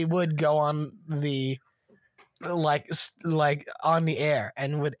actually would go on the like on the air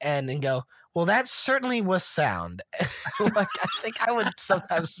and would end and go, well, that certainly was sound. Like, I think I would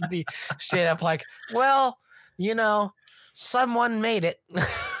sometimes be straight up like, well, someone made it.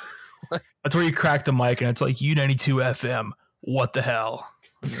 That's where you crack the mic and it's like U92 FM. What the hell?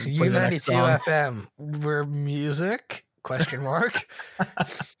 U92 FM. We're music? ?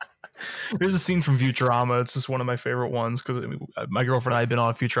 There's a scene from Futurama. It's just one of my favorite ones because my girlfriend and I have been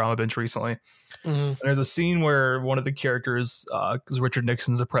on a Futurama binge recently. Mm-hmm. And there's a scene where one of the characters, because Richard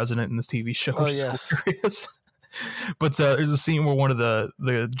Nixon's the president in this TV show, which is so curious. But there's a scene where one of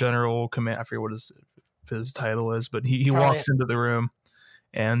the general command, I forget what his title is, but he walks into the room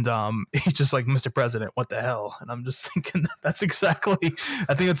and he's just like, Mr. President, what the hell? And I'm just thinking that's exactly,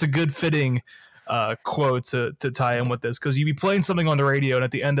 I think it's a good fitting quote to tie in with this, because you'd be playing something on the radio and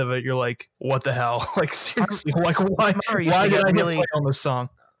at the end of it you're like, what the hell? Like, seriously, like why did I really play on this song?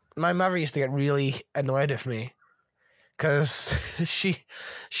 My mother used to get really annoyed with me because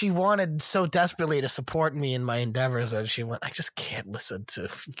she wanted so desperately to support me in my endeavors, and she went, I just can't listen to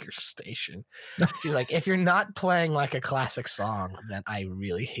your station. She's like, if you're not playing like a classic song, then I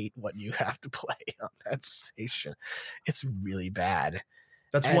really hate what you have to play on that station. It's really bad.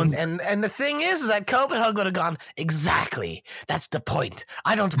 That's one. And the thing is that Copenhagen would have gone, exactly. That's the point.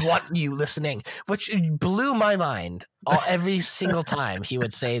 I don't want you listening, which blew my mind. Every single time he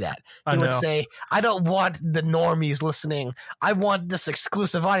would say that. He would say, I don't want the normies listening. I want this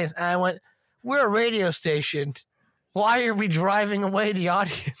exclusive audience. And I went, we're a radio station. Why are we driving away the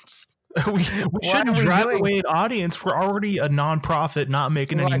audience? we shouldn't drive away an audience. We're already a nonprofit, not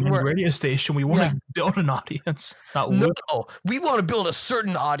making any money radio station. We want to build an audience. We want to build a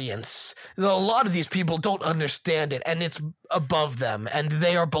certain audience. A lot of these people don't understand it, and it's above them, and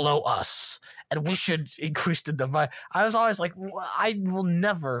they are below us, and we should increase the divide. I was always like, I will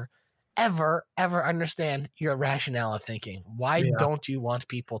never, ever, ever understand your rationale of thinking. Why don't you want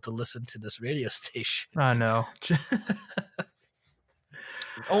people to listen to this radio station? I know.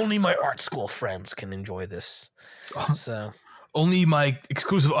 Only my art school friends can enjoy this. So only my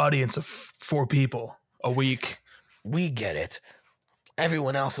exclusive audience of 4 people a week. We get it.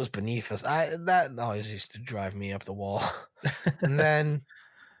 Everyone else is beneath us. That always used to drive me up the wall. And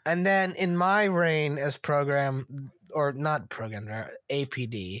then in my reign as APD,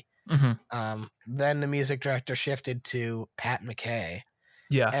 mm-hmm. Then the music director shifted to Pat McKay.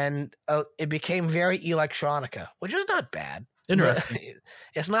 Yeah. And it became very electronica, which is not bad. Interesting.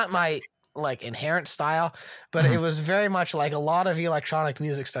 It's not my inherent style, but it was very much like a lot of electronic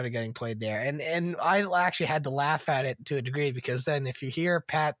music started getting played there, and I actually had to laugh at it to a degree, because then if you hear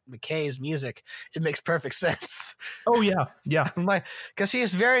Pat McKay's music, it makes perfect sense. Oh yeah, because he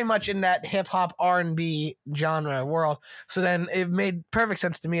is very much in that hip hop R&B genre world. So then it made perfect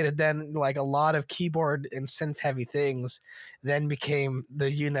sense to me that then a lot of keyboard and synth heavy things then became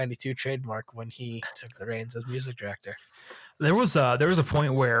the U92 trademark when he took the reins as music director. There was a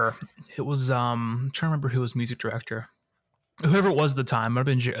point where it was I'm trying to remember who was music director, whoever it was at the time. It might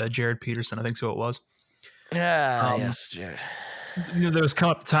have been Jared Peterson, I think so it was. Yeah, yes, Jared. There was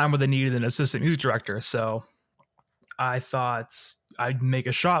come up the time where they needed an assistant music director, so I thought I'd make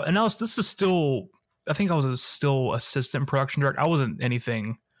a shot. And I was still assistant production director. I wasn't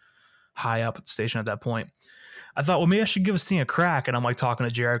anything high up at the station at that point. I thought, well, maybe I should give this thing a crack. And I'm talking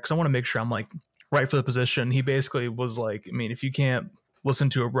to Jared because I want to make sure I'm right for the position. He basically was like, I mean, if you can't listen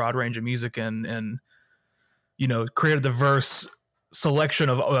to a broad range of music and create a diverse selection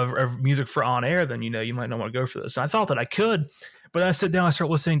of music for on air, then you might not want to go for this. And I thought that I could, but then I sit down, I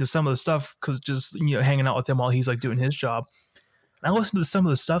start listening to some of the stuff because just hanging out with him while he's doing his job. And I listened to some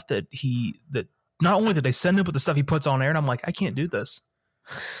of the stuff that not only did they send him, but the stuff he puts on air, and I'm like, I can't do this.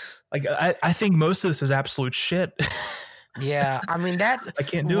 I think most of this is absolute shit. Yeah, I mean I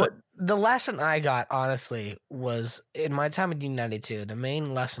can't do it. the lesson I got, honestly, was in my time at U92, the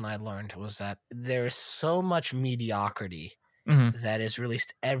main lesson I learned was that there is so much mediocrity that is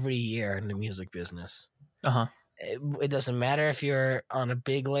released every year in the music business. It doesn't matter if you're on a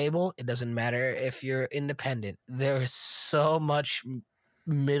big label. It doesn't matter if you're independent. There is so much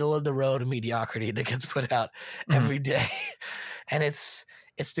middle of the road mediocrity that gets put out every day. And it's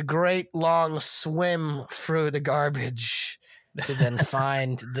the great long swim through the garbage to then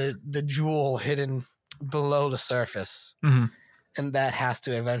find the jewel hidden below the surface. And that has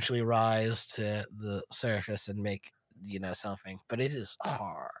to eventually rise to the surface and make, something. But it is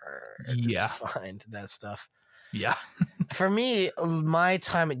hard to find that stuff. Yeah. For me, my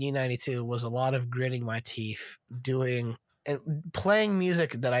time at U92 was a lot of gritting my teeth, doing and playing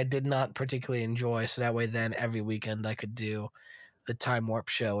music that I did not particularly enjoy. So that way, then every weekend I could do the Time Warp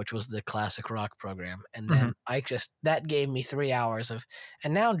show, which was the classic rock program. And then that gave me 3 hours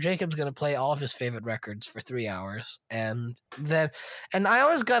and now Jacob's going to play all of his favorite records for 3 hours. And I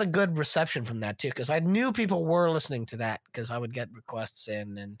always got a good reception from that too, because I knew people were listening to that because I would get requests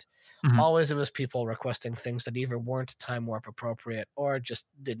in, and always it was people requesting things that either weren't Time Warp appropriate or just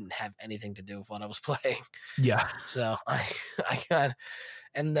didn't have anything to do with what I was playing. Yeah. So I got,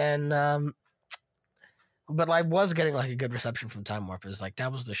 and then, but I was getting like a good reception from Time Warp. It was like, that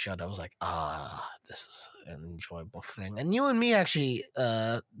was the show that I was like, this is an enjoyable thing. And you and me actually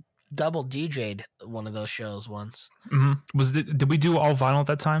double DJ'd one of those shows once. Did we do all vinyl at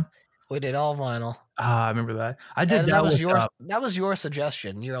that time? We did all vinyl. I remember that. I did. And that was your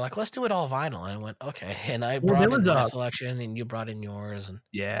suggestion. You were like, let's do it all vinyl. And I went, okay. And I brought in my selection, and you brought in yours. And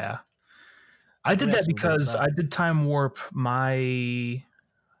yeah, I did that because I did Time Warp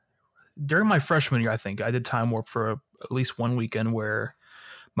during my freshman year. I think I did Time Warp for at least one weekend where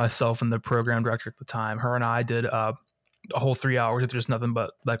myself and the program director at the time, her and I did a whole 3 hours of just nothing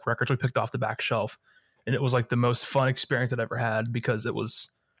but like records we picked off the back shelf. And it was like the most fun experience I'd ever had, because it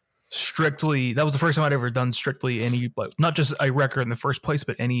was that was the first time I'd ever done strictly any, like, not just a record in the first place,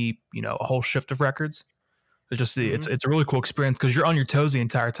 but any, a whole shift of records. It's just it's a really cool experience because you're on your toes the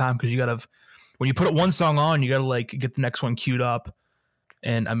entire time, because you gotta, when you put one song on, you gotta like get the next one queued up.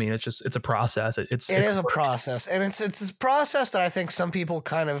 And I mean, it's a process. It is a process, and it's this process that I think some people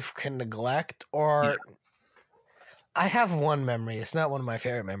kind of can neglect. Or I have one memory. It's not one of my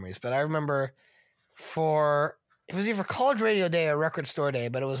favorite memories, but I remember it was either college radio day or record store day,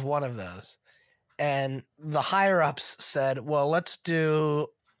 but it was one of those. And the higher ups said, "Well, let's do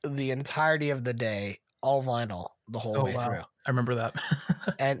the entirety of the day all vinyl the whole way through." I remember that.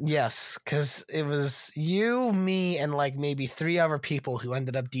 And yes, because it was you, me, and like maybe 3 other people who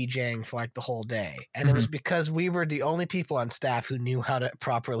ended up DJing for like the whole day. And it was because we were the only people on staff who knew how to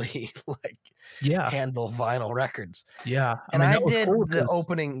properly handle vinyl records. Yeah. And I did the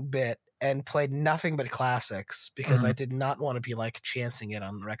opening bit and played nothing but classics because I did not want to be like chancing it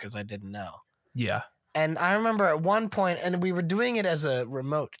on records I didn't know. Yeah. And I remember at one point, and we were doing it as a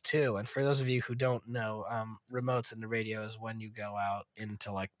remote too. And for those of you who don't know, remotes in the radio is when you go out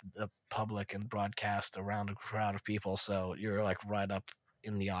into like the public and broadcast around a crowd of people. So you're like right up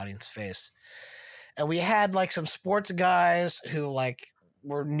in the audience face. And we had like some sports guys who like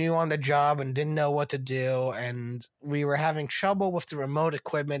were new on the job and didn't know what to do. And we were having trouble with the remote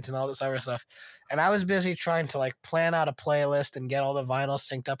equipment and all this other stuff. And I was busy trying to like plan out a playlist and get all the vinyl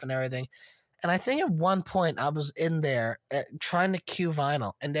synced up and everything. And I think at one point I was in there trying to cue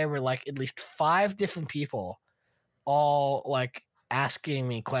vinyl, and there were like at least 5 different people all like asking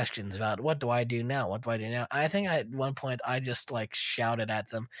me questions about what do I do now? What do I do now? I think at one point I just like shouted at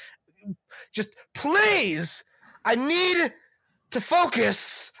them, just please, I need to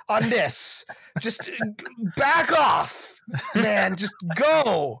focus on this. Just back off, man. Just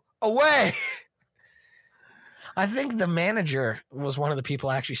go away. I think the manager was one of the people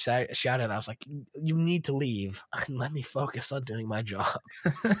I actually shouted. I was like, you need to leave and let me focus on doing my job.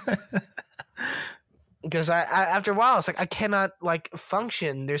 Because I after a while, it's like, I cannot like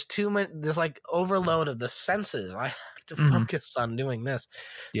function. There's too much, there's like overload of the senses. I have to focus on doing this.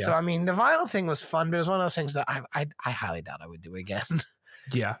 Yeah. So, I mean, the vinyl thing was fun, but it was one of those things that I highly doubt I would do again.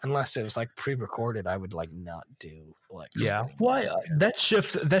 Yeah. Unless it was like pre-recorded, I would like not do like. Yeah. Well, that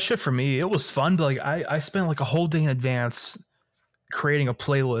shift for me, it was fun. But like I spent like a whole day in advance creating a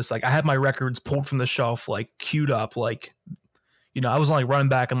playlist. Like I had my records pulled from the shelf, like queued up, like, I wasn't like running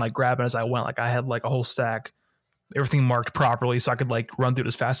back and like grabbing as I went. Like I had like a whole stack, everything marked properly so I could like run through it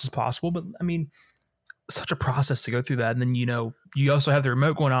as fast as possible. But I mean, such a process to go through that. And then, you also have the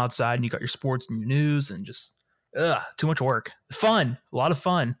remote going outside and you got your sports and your news and just too much work. It's fun. A lot of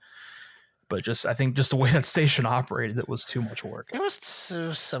fun. But I think just the way that station operated, it was too much work. It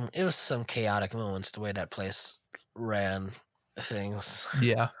was some chaotic moments the way that place ran things.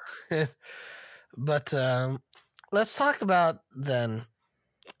 Yeah. But let's talk about then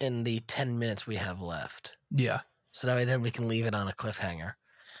in the 10 minutes we have left. Yeah. So that way then we can leave it on a cliffhanger.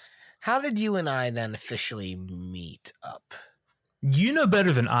 How did you and I then officially meet up? You know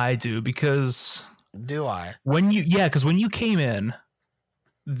better than I do, because Do I? Because when you came in,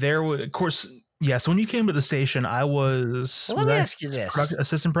 there was, of course, so when you came to the station, I was. Well, let me ask you this: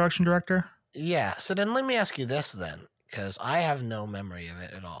 assistant production director. Yeah. So then, let me ask you this then, because I have no memory of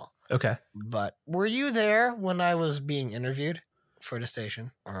it at all. Okay. But were you there when I was being interviewed for the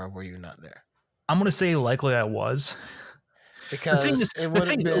station, or were you not there? I'm gonna say likely I was. Because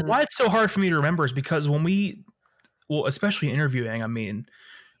why it's so hard for me to remember is because especially interviewing, I mean,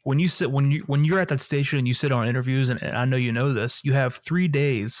 when you're at that station and you sit on interviews, and I know you know this, you have 3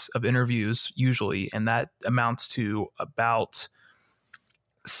 days of interviews usually, and that amounts to about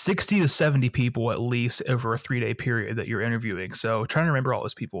 60 to 70 people at least over a 3-day period that you're interviewing. So trying to remember all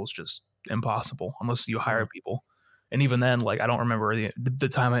those people is just impossible unless you hire people. And even then, like, I don't remember the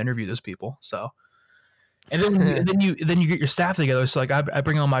time I interviewed those people. So, and then you get your staff together. So like I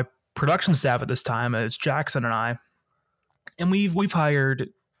bring on my production staff at this time, and it's Jackson and I, and we've hired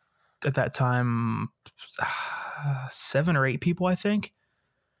at that time 7 or 8 people, I think.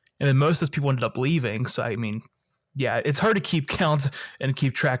 And then most of those people ended up leaving. So I mean, yeah, it's hard to keep count and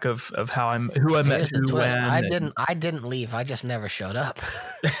keep track of who I met who when. I didn't leave. I just never showed up.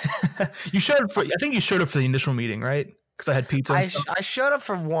 You showed up I think you showed up for the initial meeting, right? Because I had pizza. I showed up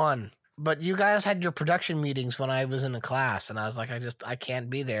for one, but you guys had your production meetings when I was in the class, and I was like, I can't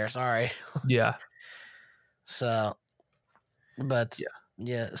be there. Sorry. Yeah. So, but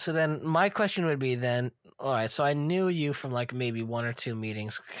yeah. So then my question would be then, all right, so I knew you from like maybe 1 or 2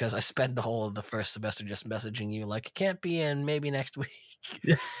 meetings because I spent the whole of the first semester just messaging you like, it can't be in, maybe next week.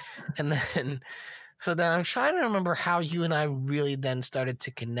 Yeah. And then I'm trying to remember how you and I really then started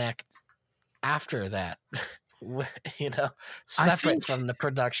to connect after that, separate from the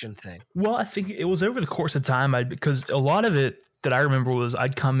production thing. Well, I think it was over the course of time, because a lot of it that I remember was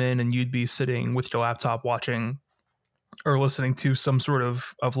I'd come in and you'd be sitting with your laptop watching or listening to some sort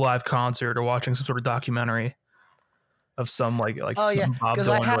of live concert or watching some sort of documentary of some like oh yeah, because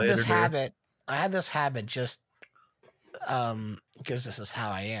I had this habit just because this is how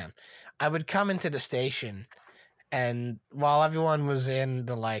I am. I would come into the station, and while everyone was in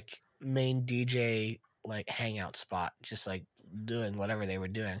the like main DJ like hangout spot, just like doing whatever they were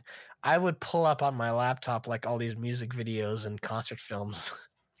doing, I would pull up on my laptop like all these music videos and concert films.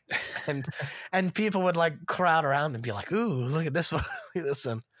 and people would like crowd around and be like, "Ooh, look at this one, look at this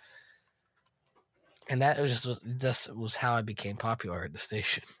one." And that was how I became popular at the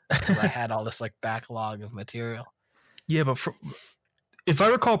station, because I had all this like backlog of material. Yeah, but if I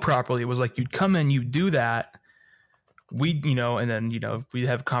recall properly, it was like you'd come in, you'd do that, and then we'd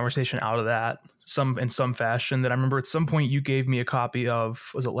have a conversation out of that in some fashion. That I remember at some point you gave me a copy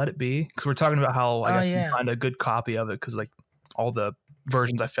of, was it Let It Be? Because we're talking about how I can find a good copy of it, because like all the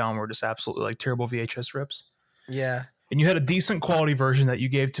versions I found were just absolutely like terrible VHS rips. Yeah. And you had a decent quality version that you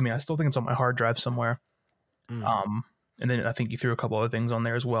gave to me. I still think it's on my hard drive somewhere. And then I think you threw a couple other things on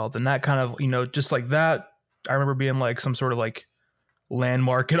there as well. Then that kind of, just like that, I remember being like some sort of like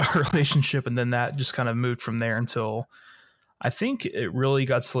landmark in our relationship. And then that just kind of moved from there until I think it really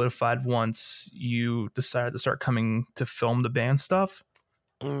got solidified once you decided to start coming to film the band stuff.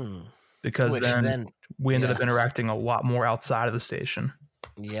 Because then we ended up interacting a lot more outside of the station.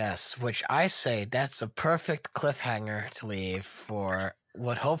 Yes, which I say that's a perfect cliffhanger to leave for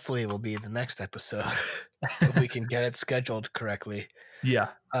what hopefully will be the next episode, if we can get it scheduled correctly. Yeah.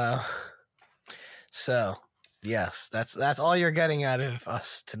 So, yes, that's all you're getting out of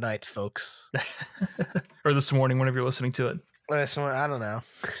us tonight, folks. Or this morning, whenever you're listening to it. I don't know.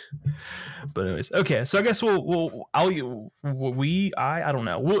 But anyways, okay. So I guess I don't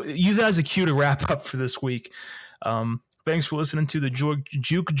know. We'll use that as a cue to wrap up for this week. Thanks for listening to the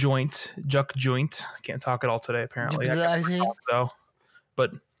Juke Joint. I can't talk at all today, apparently.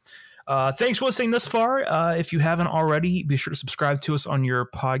 But thanks for listening this far. If you haven't already, be sure to subscribe to us on your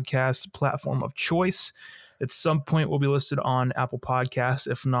podcast platform of choice. At some point, we'll be listed on Apple Podcasts.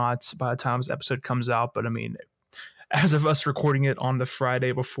 If not, by the time this episode comes out. But I mean, as of us recording it on the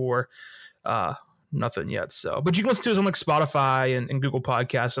Friday before, nothing yet. So, but you can listen to us on like Spotify and Google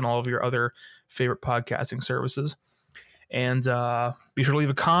Podcasts and all of your other favorite podcasting services. And be sure to leave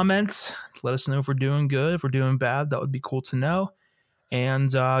a comment. Let us know if we're doing good, if we're doing bad. That would be cool to know.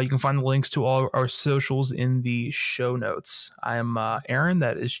 And you can find the links to all our socials in the show notes. I am Aaron.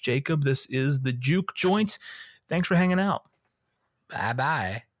 That is Jacob. This is the Juke Joint. Thanks for hanging out.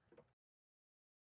 Bye-bye.